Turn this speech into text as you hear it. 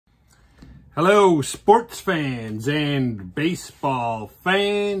Hello, sports fans and baseball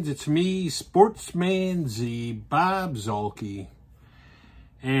fans. It's me, Sportsman Z, Bob Zolke.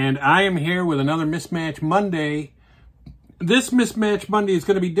 And I am here with another Mismatch Monday. This Mismatch Monday is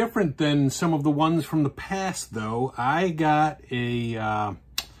going to be different than some of the ones from the past, though. I got a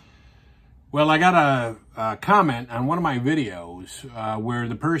comment on one of my videos where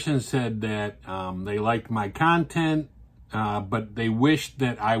the person said that they liked my content, but they wished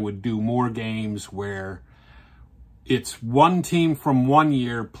that I would do more games where it's one team from one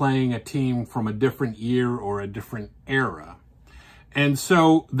year playing a team from a different year or a different era. And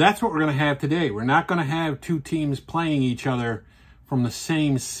so that's what we're going to have today. We're not going to have two teams playing each other from the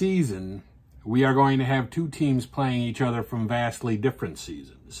same season. We are going to have two teams playing each other from vastly different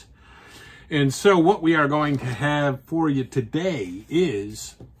seasons. And so what we are going to have for you today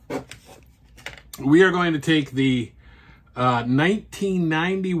is we are going to take the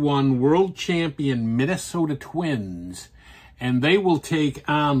 1991 world champion Minnesota Twins, and they will take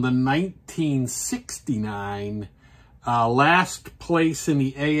on the 1969 last place in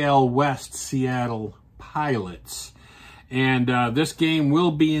the AL West Seattle Pilots. And this game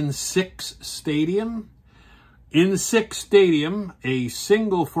will be in Sick's Stadium. In Sick's Stadium, a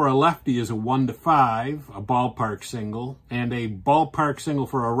single for a lefty is a 1-5, a ballpark single, and a ballpark single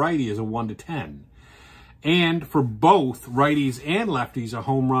for a righty is a 1-10. And for both righties and lefties, a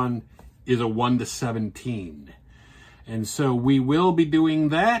home run is a 1-17. And so we will be doing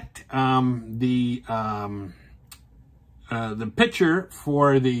that. The pitcher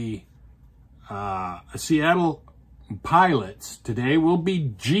for the Seattle Pilots today will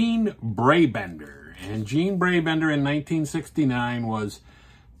be Gene Brabender. And Gene Brabender in 1969 was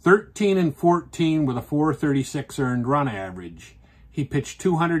 13-14 with a .436 earned run average. He pitched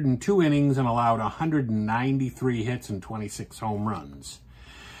 202 innings and allowed 193 hits and 26 home runs.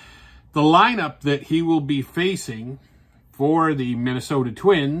 The lineup that he will be facing for the Minnesota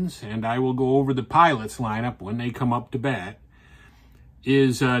Twins, and I will go over the Pilots lineup when they come up to bat,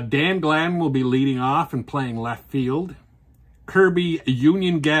 is Dan Gladden will be leading off and playing left field. Kirby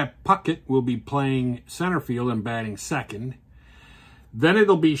Union Gap Puckett will be playing center field and batting second. Then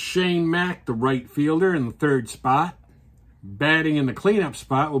it'll be Shane Mack, the right fielder, in the third spot. Batting in the cleanup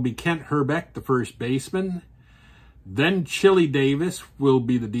spot will be Kent Herbeck, the first baseman. Then Chili Davis will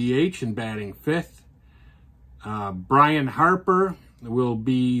be the DH and batting fifth. Brian Harper will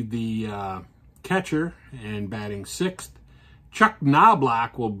be the catcher and batting sixth. Chuck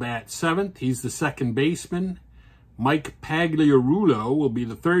Knobloch will bat seventh. He's the second baseman. Mike Pagliarulo will be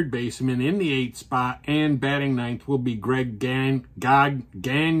the third baseman in the eighth spot, and batting ninth will be Greg Gagne.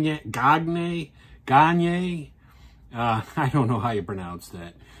 I don't know how you pronounce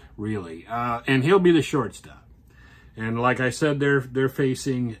that, really. And he'll be the shortstop. And like I said, they're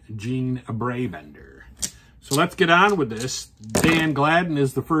facing Gene Brabender. So let's get on with this. Dan Gladden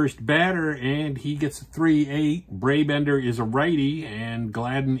is the first batter, and he gets a 3-8. Brabender is a righty, and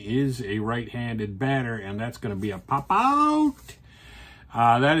Gladden is a right-handed batter, and that's going to be a pop-out.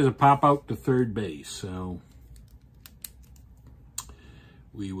 That is a pop-out to third base. So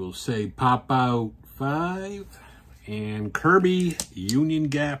we will say pop-out 5. And Kirby Union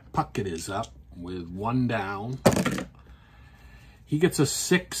Gap Puckett is up with one down. He gets a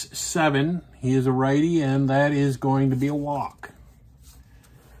 6-7. He is a righty, and that is going to be a walk.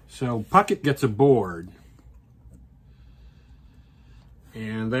 So Puckett gets a board.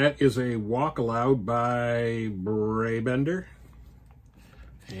 And that is a walk allowed by Brabender.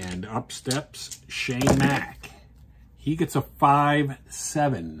 And up steps Shane Mack. He gets a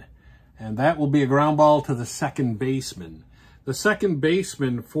 5-7. And that will be a ground ball to the second baseman. The second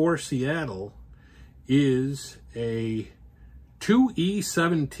baseman for Seattle is a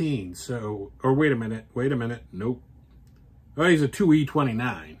 2E17. So, or wait a minute. Nope. Oh, he's a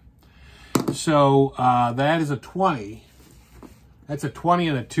 2E29. So that is a 20. That's a 20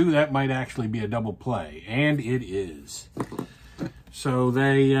 and a 2. That might actually be a double play. And it is. So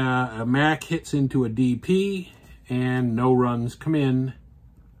they Mac hits into a DP, and no runs come in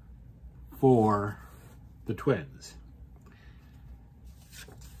for the Twins.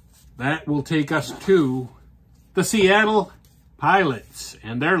 That will take us to the Seattle Pilots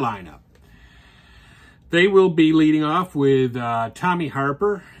and their lineup. They will be leading off with Tommy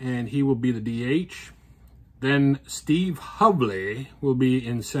Harper, and he will be the DH. Then Steve Hovley will be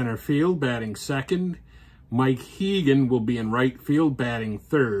in center field, batting second. Mike Hegan will be in right field, batting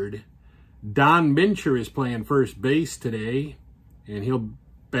third. Don Mincher is playing first base today, and he'll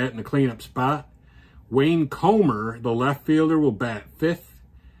bat in the cleanup spot. Wayne Comer, the left fielder, will bat fifth.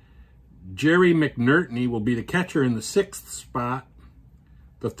 Jerry McNertney will be the catcher in the sixth spot.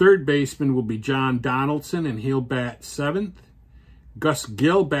 The third baseman will be John Donaldson, and he'll bat 7th. Gus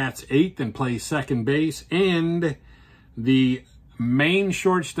Gill bats 8th and plays second base. And the main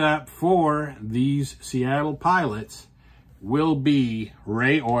shortstop for these Seattle Pilots will be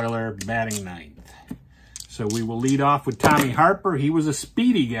Ray Euler, batting 9th. So we will lead off with Tommy Harper. He was a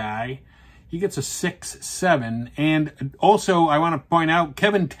speedy guy. He gets a 6-7. And also, I want to point out,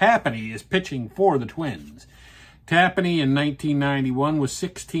 Kevin Tapani is pitching for the Twins. Tapani in 1991 was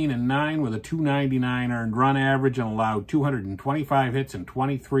 16-9 with a 299 earned run average and allowed 225 hits and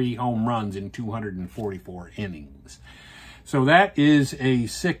 23 home runs in 244 innings. So that is a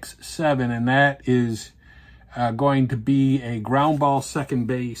 6-7, and that is going to be a ground ball second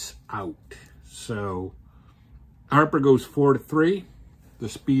base out. So Harper goes 4-3. The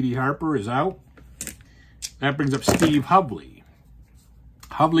speedy Harper is out. That brings up Steve Hovley.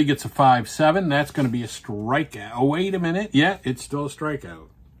 Hovley gets a 5-7. That's going to be a strikeout. Oh, wait a minute. Yeah, it's still a strikeout.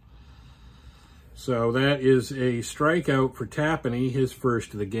 So that is a strikeout for Tapani, his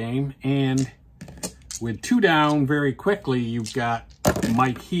first of the game. And with 2 down, very quickly, you've got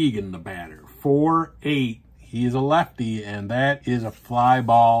Mike Hegan, the batter. 4-8. He is a lefty, and that is a fly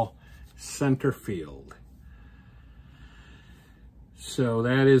ball center field. So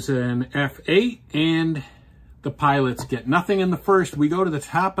that is an F8, and the Pilots get nothing in the first. We go to the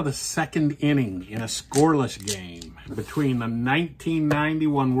top of the second inning in a scoreless game between the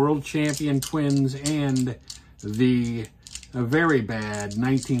 1991 World Champion Twins and the very bad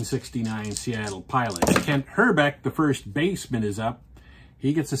 1969 Seattle Pilots. Kent Herbeck, the first baseman, is up.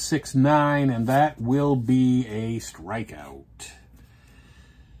 He gets a 6-9, and that will be a strikeout.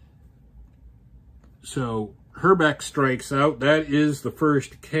 So Herbeck strikes out. That is the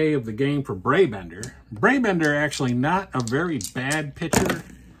first K of the game for Brabender. Brabender actually not a very bad pitcher.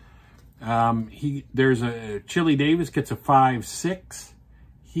 There's a Chili Davis gets a 5-6.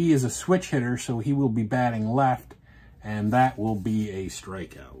 He is a switch hitter, so he will be batting left, and that will be a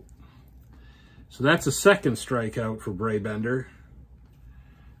strikeout. So that's a second strikeout for Brabender.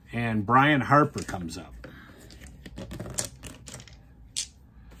 And Brian Harper comes up.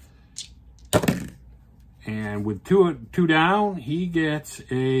 And with two down, he gets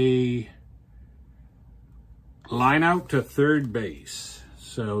a line out to third base.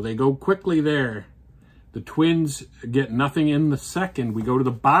 So they go quickly there. The Twins get nothing in the second. We go to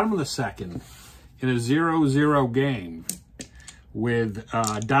the bottom of the second in a 0-0 game with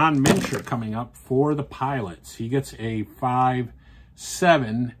Don Mincher coming up for the Pilots. He gets a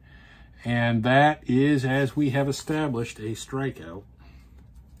 5-7, and that is, as we have established, a strikeout.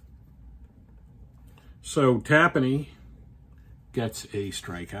 So Tapani gets a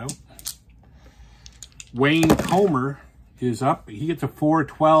strikeout. Wayne Comer is up. He gets a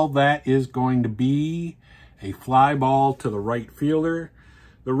 4-12. That is going to be a fly ball to the right fielder.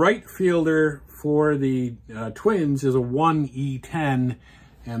 The right fielder for the Twins is a 1E10,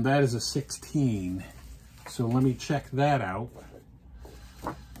 and that is a 16. So let me check that out.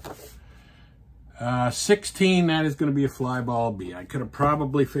 16, that is going to be a fly ball B. I could have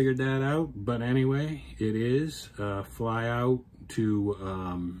probably figured that out, but anyway, it is fly out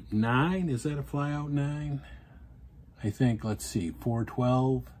to 9. Is that a fly out 9? I think, let's see,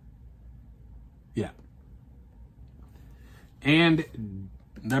 4-12. Yeah. And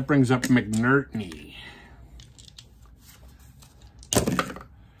that brings up McNertney.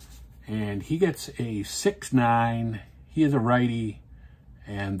 And he gets a 6-9. He is a righty.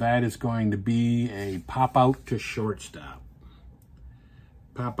 And that is going to be a pop out to shortstop.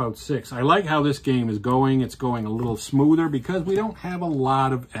 Pop out 6. I like how this game is going. It's going a little smoother because we don't have a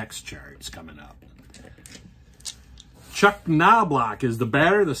lot of X charts coming up. Chuck Knobloch is the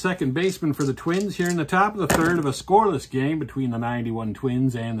batter, the second baseman for the Twins here in the top of the third of a scoreless game between the 91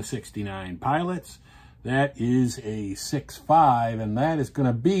 Twins and the 69 Pilots. That is a 6-5, and that is going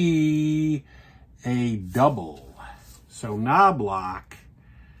to be a double. So Knobloch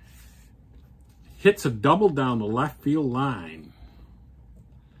hits a double down the left field line.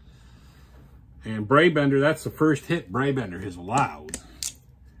 And Brabender, that's the first hit Brabender has allowed.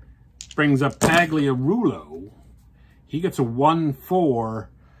 Brings up Pagliarulo. He gets a 1-4,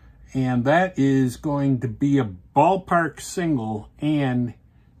 and that is going to be a ballpark single, and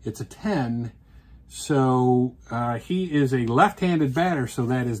it's a 10. So he is a left-handed batter, so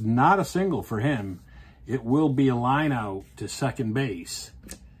that is not a single for him. It will be a line out to second base.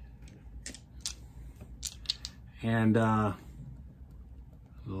 And the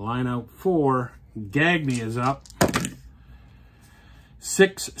line out for Gagne is up.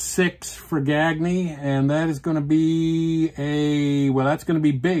 6-6 for Gagne, and that is going to be a, well, that's going to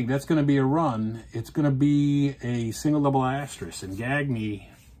be big. That's going to be a run. It's going to be a single double asterisk, and Gagne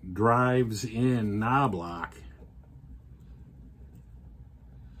drives in Knobloch.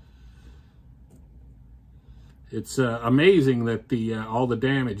 It's amazing that all the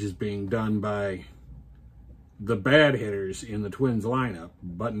damage is being done by the bad hitters in the Twins lineup,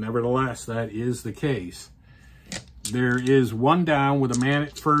 but nevertheless, that is the case. There is one down with a man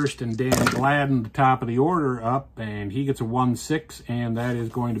at first and Dan Gladden, the top of the order, up, and he gets a 1-6, and that is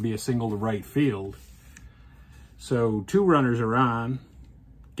going to be a single to right field. So 2 runners are on.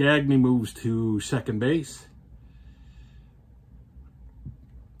 Gagne moves to second base.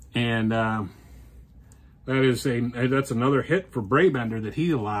 And that's another hit for Brabender that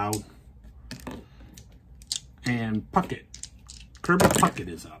he allowed. And Kirby Puckett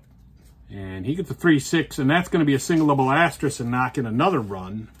is up. And he gets a 3-6, and that's going to be a single double asterisk and knock in another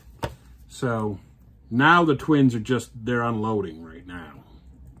run. So now the Twins are they're unloading right now.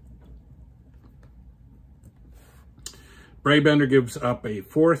 Brabender gives up a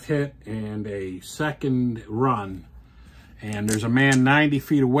 4th hit and a 2nd run. And there's a man 90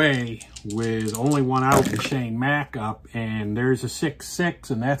 feet away with only 1 out and Shane Mack up. And there's a 6-6,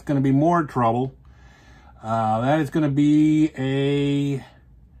 and that's going to be more trouble. That is going to be a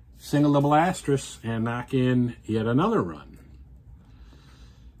single double asterisk and knock in yet another run.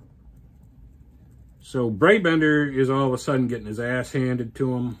 So Brabender is all of a sudden getting his ass handed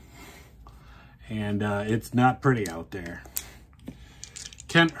to him. And it's not pretty out there.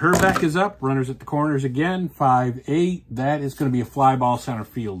 Kent Hrbek is up. Runners at the corners again. 5-8. That is going to be a fly ball center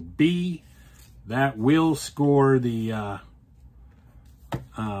field B. That will score the...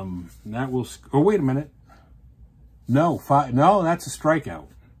 oh, wait a minute. No, that's a strikeout.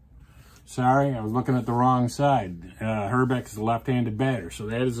 Sorry, I was looking at the wrong side. Hrbek is a left-handed batter, so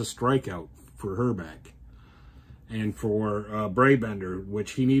that is a strikeout for Hrbek. And for Brabender,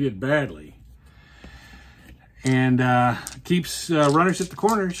 which he needed badly. And keeps runners at the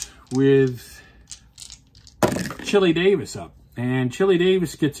corners with Chili Davis up. And Chili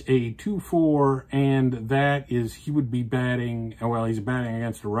Davis gets a 2-4, and that is, he would be batting, well, he's batting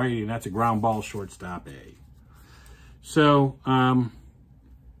against a righty, and that's a ground ball shortstop A. So,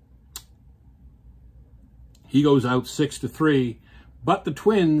 he goes out 6-3, but the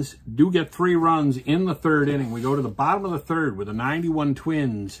Twins do get 3 runs in the 3rd inning. We go to the bottom of the 3rd with the 91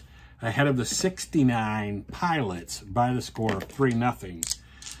 Twins ahead of the 69 Pilots by the score of 3-0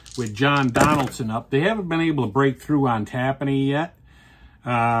 with John Donaldson up. They haven't been able to break through on Tapani yet.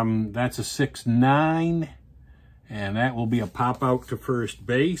 That's a 6-9, and that will be a pop out to first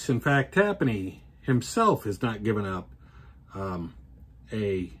base. In fact, Tapani himself has not given up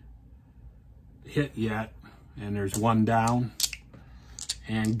a hit yet, and there's 1 down.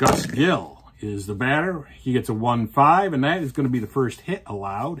 And Gus Gill is the batter. He gets a 1-5, and that is going to be the first hit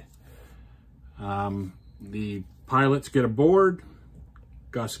allowed. The Pilots get aboard.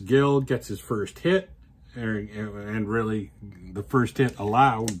 Gus Gill gets his first hit, and really the first hit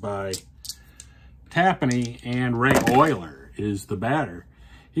allowed by Tapani, and Ray Euler is the batter.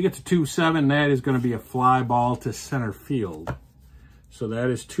 He gets a 2-7. That is going to be a fly ball to center field. So that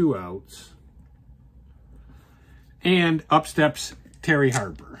is 2 outs. And up steps Tommy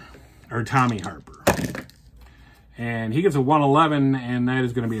Harper. And he gets a 1-11, and that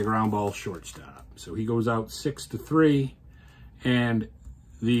is going to be a ground ball shortstop. So he goes out 6-3, and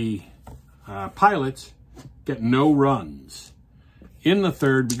the Pilots get no runs. In the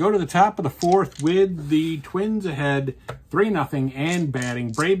 3rd, we go to the top of the 4th with the Twins ahead 3-0 and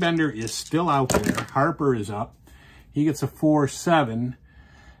batting. Brabender is still out there. Harper is up. He gets a 4-7,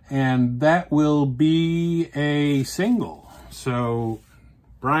 and that will be a single. So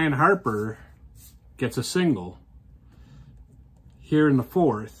Brian Harper gets a single here in the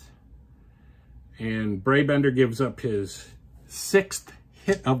 4th, and Brabender gives up his 6th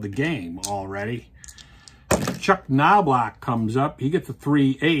hit of the game already. Chuck Knobloch comes up. He gets a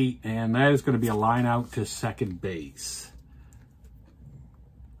 3-8, and that is going to be a line out to second base.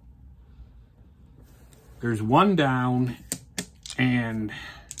 There's 1 down, and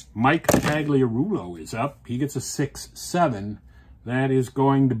Mike Tagliarulo is up. He gets a 6-7. That is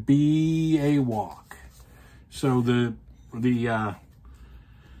going to be a walk. So the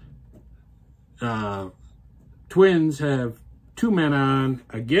Twins have 2 men on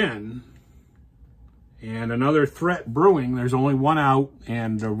again, and another threat brewing. There's only 1 out,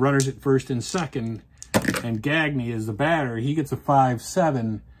 and the runners at first and second, and Gagne is the batter. He gets a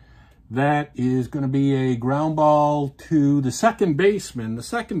 5-7. That is going to be a ground ball to the second baseman. The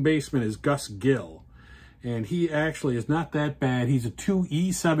second baseman is Gus Gill, and he actually is not that bad. He's a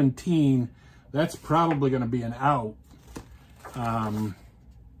 2E17. That's probably going to be an out.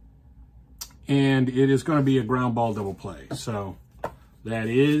 And it is going to be a ground ball double play. So That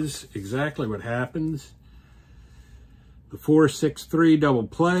is exactly what happens. The 4-6-3 double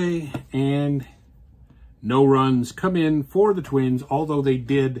play, and no runs come in for the Twins, although they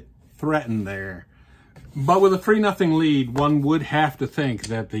did threaten there. But with a 3-0 lead, one would have to think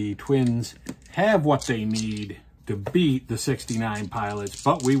that the Twins have what they need to beat the 69 Pilots,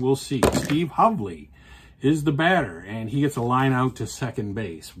 but we will see. Steve Hovley is the batter, and he gets a line out to second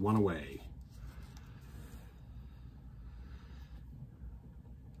base, 1 away.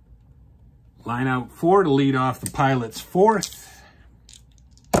 Line out 4 to lead off the Pilots' 4th.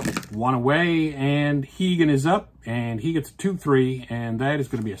 1 away, and Hegan is up, and he gets a 2-3, and that is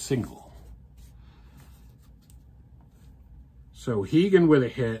going to be a single. So Hegan with a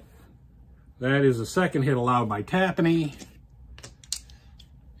hit. That is the second hit allowed by Tapani.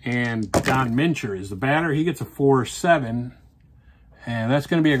 And Don Mincher is the batter. He gets a 4-7, and that's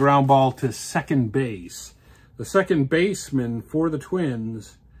going to be a ground ball to second base. The second baseman for the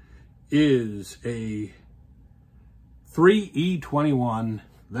Twins is a 3E21.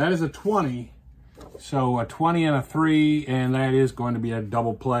 That is a 20. So a 20 and a 3, and that is going to be a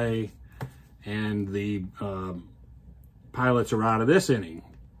double play. And the Pilots are out of this inning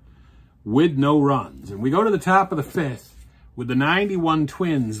with no runs. And we go to the top of the 5th with the 91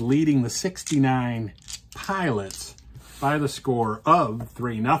 Twins leading the 69 Pilots by the score of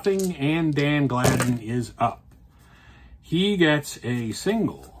 3-0, and Dan Gladden is up. He gets a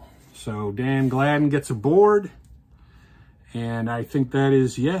single. So Dan Gladden gets aboard, and I think that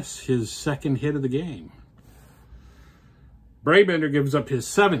is, yes, his second hit of the game. Brabender gives up his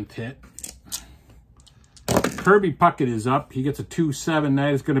 7th hit. Kirby Puckett is up. He gets a 2-7.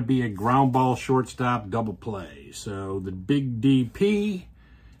 That is going to be a ground ball shortstop double play. So the big DP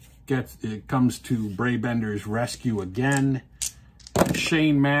comes to Brabender's rescue again.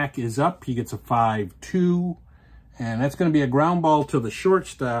 Shane Mack is up. He gets a 5-2. And that's going to be a ground ball to the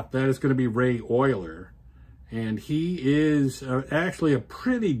shortstop. That is going to be Ray Euler. And he is actually a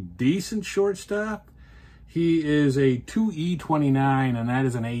pretty decent shortstop. He is a 2E29, and that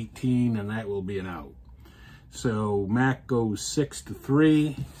is an 18, and that will be an out. So Mack goes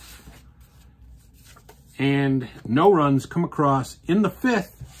 6-3. And no runs come across in the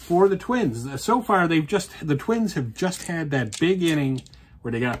 5th for the Twins. So far, the Twins have just had that big inning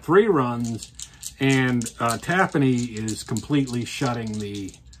where they got 3 runs. And Tapani is completely shutting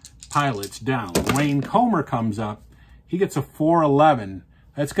the Pilots down. Wayne Comer comes up. He gets a 4-11.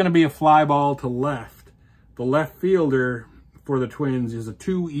 That's going to be a fly ball to left. The left fielder for the Twins is a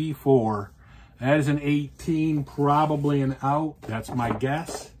 2E4. That is an 18, probably an out. That's my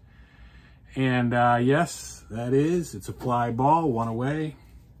guess. And yes, that is. It's a fly ball, 1 away.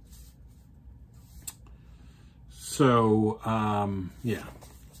 So, yeah.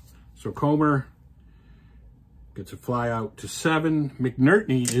 So Comer gets a fly out to 7.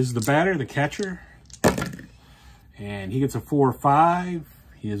 McNertney is the batter, the catcher. And he gets a 4-5.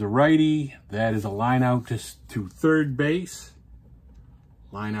 He is a righty. That is a line out to third base.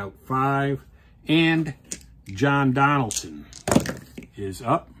 Line out 5. And John Donaldson is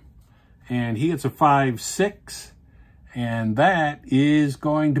up. And he gets a 5-6. And that is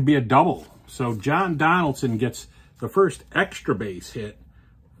going to be a double. So John Donaldson gets the first extra base hit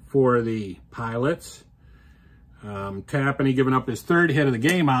for the Pilots. Tapani giving up his 3rd hit of the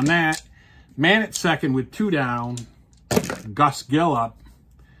game on that. Man at second with 2 down. Gus Gill up.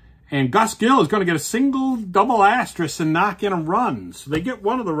 And Gus Gill is going to get a single, double asterisk and knock in a run. So they get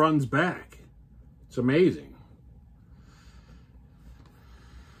one of the runs back. It's amazing.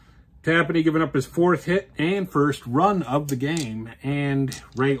 Tapani giving up his 4th hit and first run of the game. And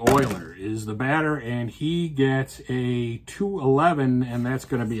Ray Euler is the batter, and he gets a 2-11, and that's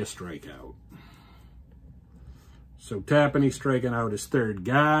going to be a strikeout. So Tapani striking out his 3rd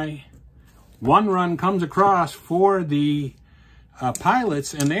guy. 1 run comes across for the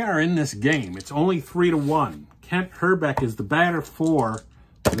Pilots, and they are in this game. It's only 3-1. Kent Herbeck is the batter for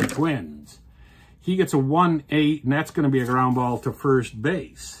the Twins. He gets a 1-8, and that's going to be a ground ball to first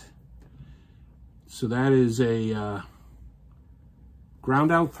base. So that is a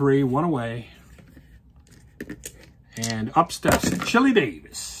ground out 3, 1 away. And up steps Chili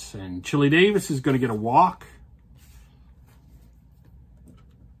Davis. And Chili Davis is going to get a walk.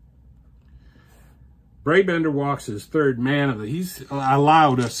 Brabender walks his 3rd man of the... He's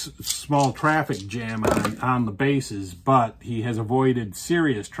allowed a small traffic jam on the bases, but he has avoided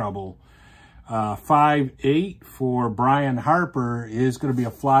serious trouble. 5-8 for Brian Harper is going to be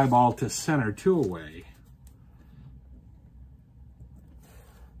a fly ball to center, 2 away.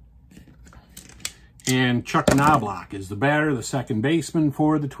 And Chuck Knobloch is the batter, the second baseman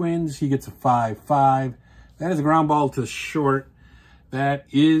for the Twins. He gets a 5-5. That is a ground ball to short. that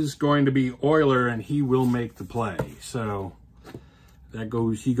is going to be Euler, and he will make the play. So that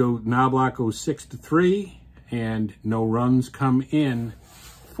goes, Knobloch goes 6-3, and no runs come in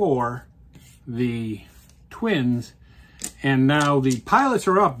for the Twins. And now the Pilots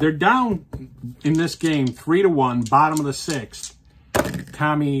are up. They're down in this game 3-1, bottom of the 6th.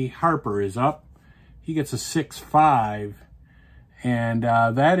 Tommy Harper is up. He gets a 6-5. And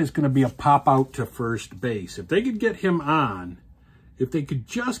that is going to be a pop out to first base. If they could get him on, if they could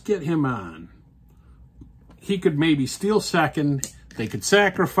just get him on, he could maybe steal second. They could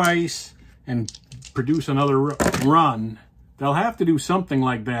sacrifice and produce another run. They'll have to do something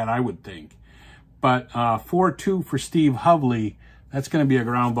like that, I would think. But 4-2 for Steve Hovley, that's going to be a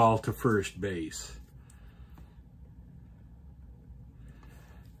ground ball to first base.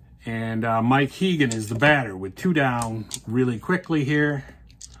 And Mike Hegan is the batter with 2 down really quickly here.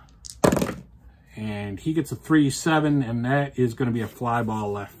 And he gets a 3-7, and that is going to be a fly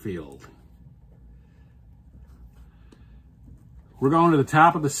ball left field. We're going to the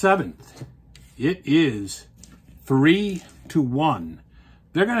top of the 7th. It is 3-1.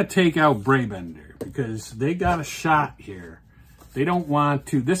 They're going to take out Brabender because they got a shot here. They don't want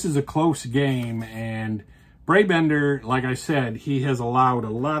to. This is a close game, and Brabender, like I said, he has allowed a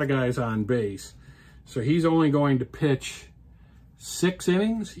lot of guys on base. So he's only going to pitch 6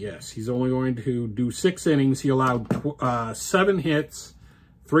 innings. Yes, he's only going to do 6 innings. He allowed 7 hits,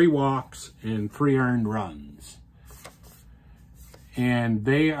 3 walks, and 3 earned runs. And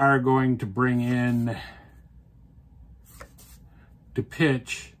they are going to bring in to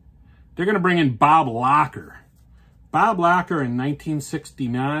pitch. They're going to bring in Bob Locker. Bob Locker in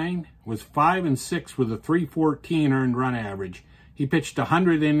 1969 was 5-6 with a 314 earned run average. He pitched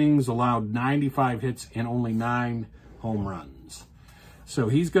 100 innings, allowed 95 hits, and only 9 home runs. So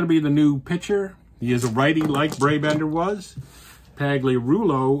he's going to be the new pitcher. He is a righty like Brabender was.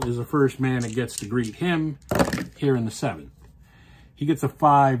 Pagliarulo is the first man that gets to greet him here in the 7th. He gets a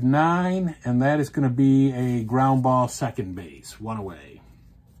 5-9, and that is going to be a ground ball second base, 1 away.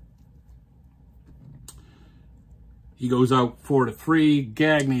 He goes out 4-3.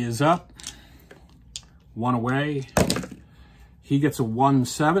 Gagne is up, 1 away. He gets a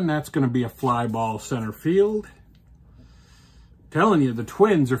 1-7. That's going to be a fly ball center field. Telling you, the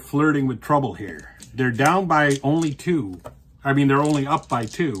Twins are flirting with trouble here. They're down by only 2. I mean, they're only up by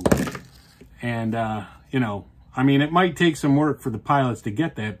 2. And, you know, I mean, it might take some work for the Pilots to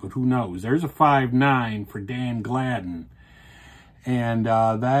get that, but who knows? There's a 5-9 for Dan Gladden. And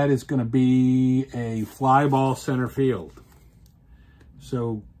that is going to be a fly ball center field.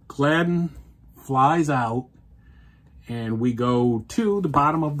 So Gladden flies out, and we go to the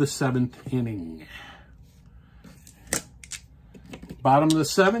bottom of the 7th inning. Bottom of the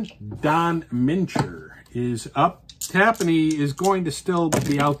 7th, Don Mincher is up. Tapani is going to still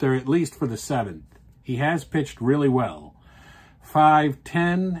be out there at least for the 7th. He has pitched really well.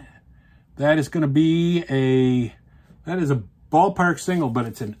 5-10. That is going to be a ballpark single, but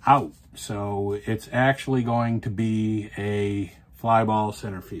it's an out. So it's actually going to be a fly ball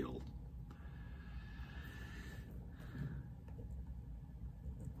center field.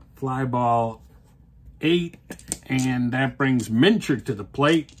 Fly ball 8, and that brings Mincher to the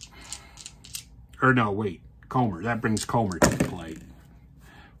plate. Or no, wait, Comer. That brings Comer to the plate.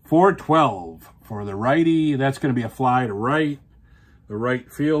 4-12 for the righty. That's going to be a fly to right. The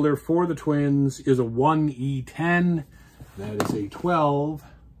right fielder for the Twins is a 1E10. That is a 12.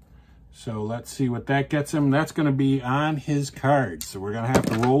 So let's see what that gets him. That's going to be on his card. So we're going to have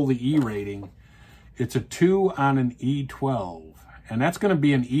to roll the E rating. It's a 2 on an E12. And that's going to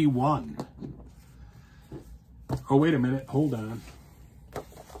be an E1. Oh, wait a minute. Hold on.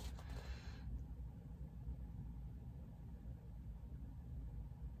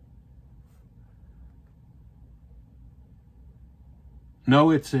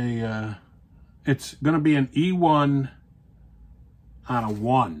 No, it's going to be an E1 on a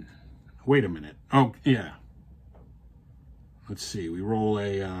 1. Wait a minute. Oh, yeah. Let's see. We roll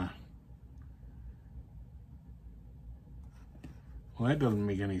a... Well, that doesn't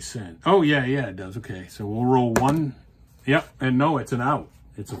make any sense. Oh, yeah, it does. Okay, so we'll roll 1. Yep, and no, it's an out.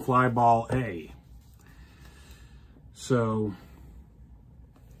 It's a fly ball A. So,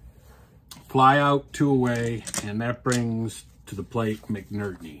 fly out, 2 away, and that brings to the plate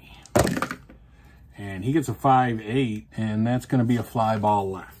McNerney. And he gets a 5-8, and that's going to be a fly ball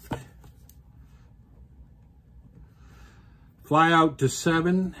left. Fly out to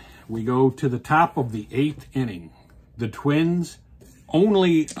 7. We go to the top of the 8th inning. The Twins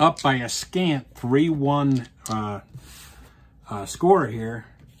only up by a scant 3-1 score here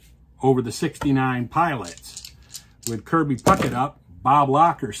over the 69 Pilots. With Kirby Puckett up, Bob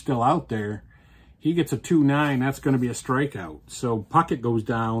Locker's still out there. He gets a 2-9. That's going to be a strikeout. So Puckett goes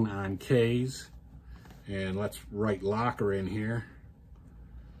down on K's. And let's write Locker in here.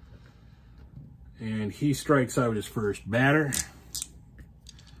 And he strikes out his first batter.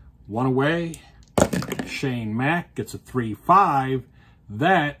 1 away. Shane Mack gets a 3-5.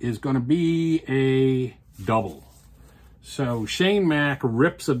 That is going to be a double. So Shane Mack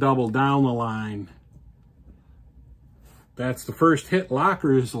rips a double down the line. That's the first hit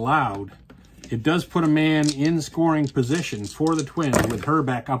Locker is allowed. It does put a man in scoring position for the Twins with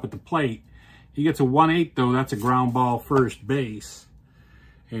Herbeck up at the plate. He gets a 1-8 though. That's a ground ball first base.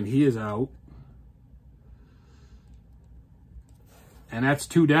 And he is out. And that's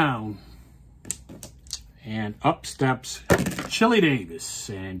 2 down. And up steps Chili Davis.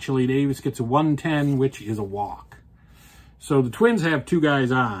 And Chili Davis gets a 1-10, which is a walk. So the Twins have 2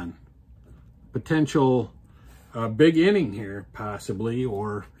 guys on. Potential big inning here, possibly.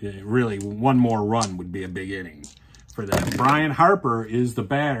 Or really, 1 more run would be a big inning for them. Brian Harper is the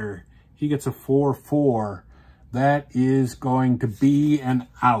batter. He gets a 4-4. That is going to be an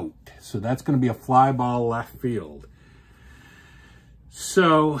out. So that's going to be a fly ball left field.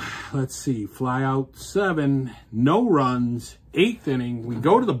 So, let's see, fly out 7, no runs, 8th inning. We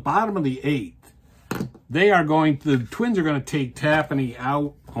go to the bottom of the 8th. The Twins are going to take Tapani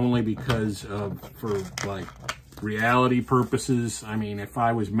out only because for like reality purposes. I mean, if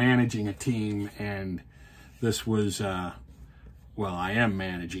I was managing a team and this was, well, I am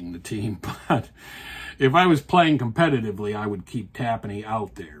managing the team, but if I was playing competitively, I would keep Tapani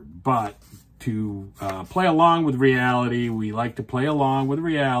out there. But to play along with reality, we like to play along with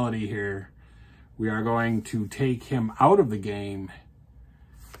reality here. We are going to take him out of the game,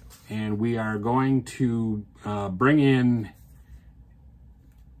 and we are going to bring in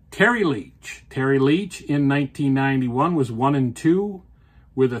Terry Leach. Terry Leach in 1991 was 1-2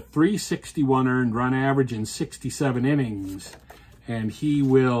 with a 361 earned run average in 67 innings, and he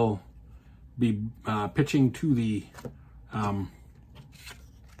will be pitching to the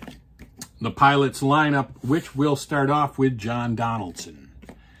Pilots lineup, which will start off with John Donaldson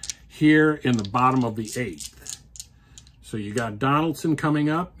here in the bottom of the 8th. So you got Donaldson coming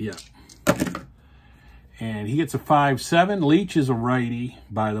up. Yep. And he gets a 5-7. Leach is a righty,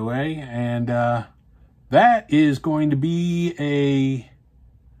 by the way. And that is going to be a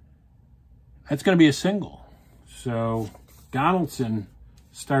single. So Donaldson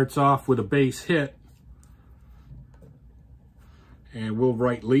starts off with a base hit. And we'll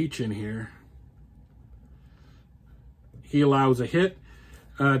write Leach in here. He allows a hit.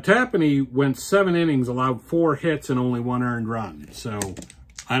 Tapani went 7 innings, allowed 4 hits and only 1 earned run. So,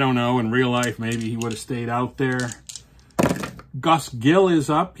 I don't know. In real life, maybe he would have stayed out there. Gus Gill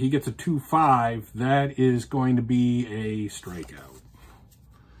is up. He gets a 2-5. That is going to be a strikeout.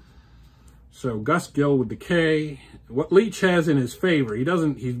 So, Gus Gill with the K. What Leach has in his favor, he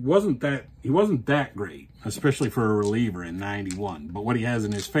wasn't that great, especially for a reliever in 91. But what he has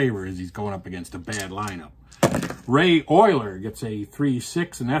in his favor is he's going up against a bad lineup. Ray Euler gets a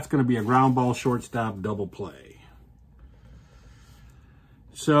 3-6, and that's going to be a ground ball shortstop double play.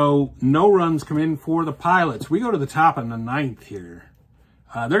 So no runs come in for the Pilots. We go to the top of the 9th here.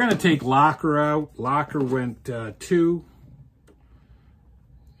 They're going to take Locker out. Locker went 2.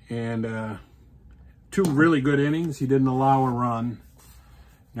 And 2 really good innings. He didn't allow a run.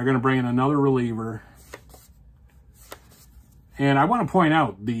 They're going to bring in another reliever. And I want to point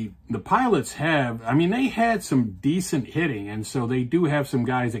out, the Pilots have, I mean, they had some decent hitting, and so they do have some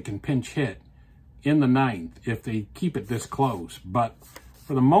guys that can pinch hit in the 9th if they keep it this close. But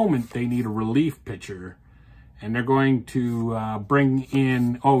for the moment, they need a relief pitcher, and they're going to bring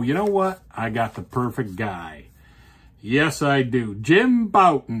in, oh, you know what? I got the perfect guy. Yes, I do. Jim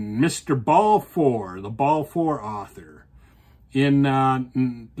Bouton, Mr. Ball 4, the Ball 4 author. In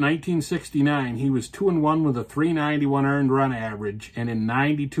 1969, he was 2-1 with a 391 earned run average, and in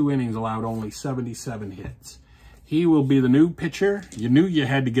 92 innings allowed only 77 hits. He will be the new pitcher. You knew you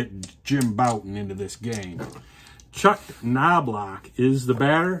had to get Jim Bouton into this game. Chuck Knobloch is the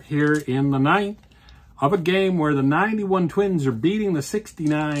batter here in the 9th of a game where the 91 Twins are beating the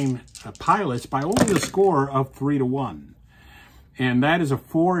 69 Pilots by only a score of 3-1. And that is a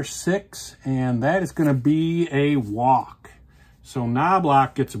 4-6, and that is going to be a walk. So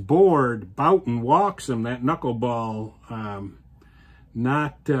Knobloch gets aboard. Bouton walks him. That knuckleball,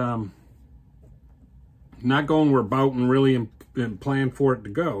 not going where Bouton really planned for it to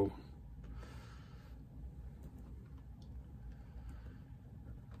go.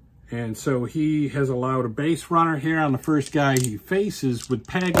 And so he has allowed a base runner here on the first guy he faces with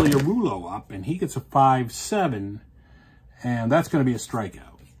Pagliarulo up, and he gets a 5-7. And that's going to be a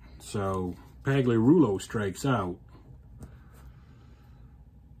strikeout. So Pagliarulo strikes out.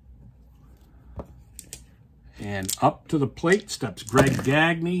 And up to the plate steps Greg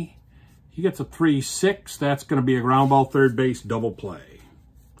Gagne. He gets a 3-6. That's going to be a ground ball third base double play.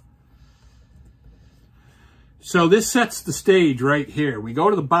 So this sets the stage right here. We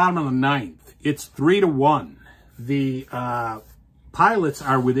go to the bottom of the ninth. It's 3-1. The Pilots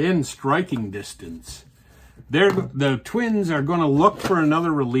are within striking distance. The Twins are going to look for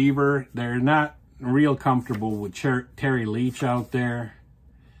another reliever. They're not real comfortable with Terry Leach out there.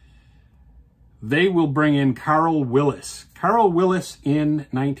 They will bring in Carl Willis. Carl Willis in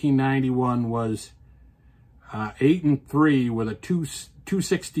 1991 was 8-3 with a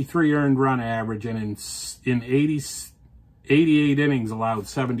 263 earned run average, and in 88 innings allowed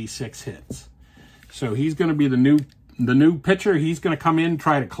 76 hits. So he's going to be the new pitcher. He's going to come in,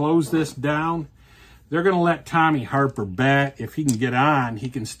 try to close this down. They're going to let Tommy Harper bat. If he can get on, he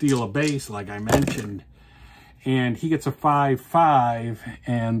can steal a base, like I mentioned. And he gets a 5-5,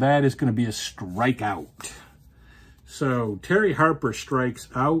 and that is going to be a strikeout. So Terry Harper strikes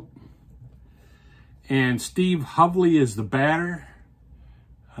out, and Steve Hovley is the batter.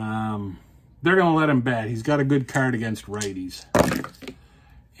 They're going to let him bat. He's got a good card against righties.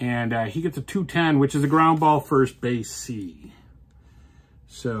 And he gets a 2-10, which is a ground ball first base C.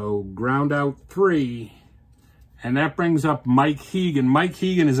 So ground out 3, and that brings up Mike Hegan. Mike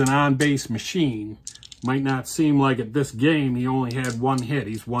Hegan is an on-base machine. Might not seem like it this game. He only had 1 hit.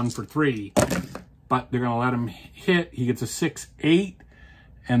 He's 1 for 3. But they're going to let him hit. He gets a 6-8.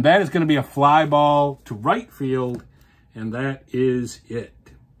 And that is going to be a fly ball to right field. And that is it.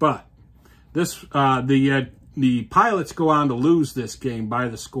 But this the Pilots go on to lose this game by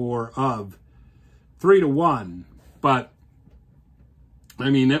the score of 3-1. But I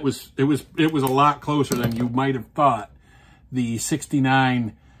mean, it was a lot closer than you might have thought. The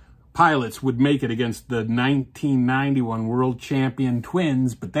 69 Pilots would make it against the 1991 world champion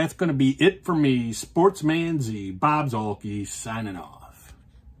Twins, but that's going to be it for me. Sportsman Z, Bob Zolke, signing off.